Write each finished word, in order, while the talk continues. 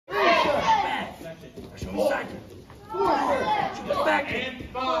Show me second. Shoot it back. And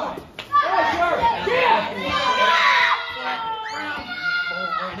 5. All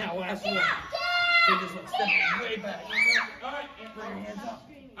right, now last one. Take this one, step way back. All right, Bring your hands up.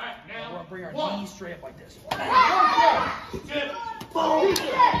 All right, now We're gonna bring our knees straight up like this. Boom!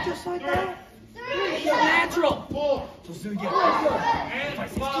 Just like that. It's natural. 4. So soon get And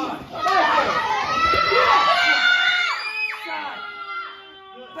 5. Side.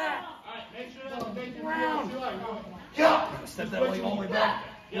 Back. All right, make sure that's Round. Yeah. Step that leg all the way back.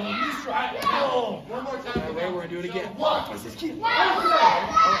 Knee straight. Boom. One more time. That way we're gonna do it again. One. Let's just keep. All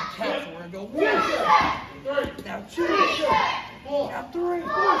right, count. So we're gonna go 1. 3. Now 2. 4. Now 3. And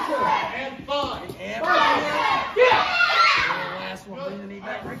 5. And 4. Yeah. Last one. Bring the knee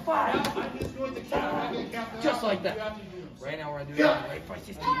back. Right 5. Now I'm just going to count. I'm going to count them Just out. like You that. have to do them. Right now we're gonna do it. Right 5.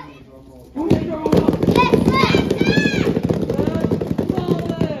 Just keep.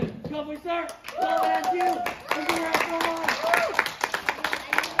 Couple start. That's you. Hey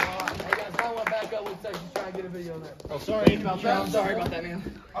guys, I want to back up 1 second. Just try and get a video there. Oh, sorry about that. I'm sorry about that, man.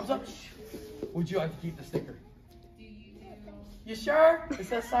 I'm sorry. Would you like to keep the sticker? You sure? It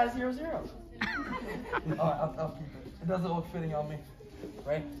says size 00. Alright, I'll keep it. It doesn't look fitting on me.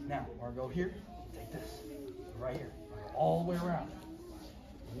 Right? Now, we're going to go here. Take this. Right here. All the way around.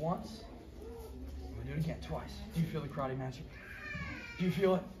 Once. We're going to do it again. Twice. Do you feel the karate magic? Do you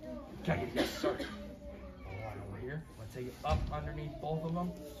feel it? Okay, yes, sir. Alright, over here. I'm going to take it up underneath both of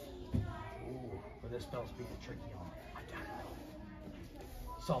them. Ooh, but this belt's being tricky on me. I got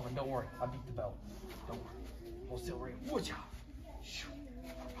it. Sullivan, don't worry. I beat the belt. Don't worry. Hold still right. Watch out.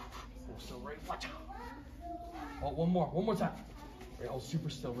 Hold still right. Watch out. Oh, one more time. Right, hold super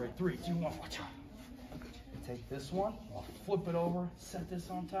still right. 3, 2, 1. Watch out. Take this one. I'll flip it over. Set this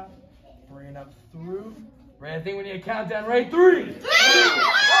on top. Bring it up through. Right, I think we need a countdown. Right, 3.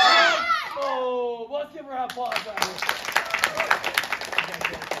 Oh, let's give her an applause out here.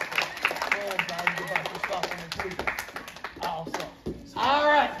 Awesome. All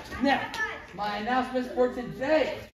right, now my announcements for today.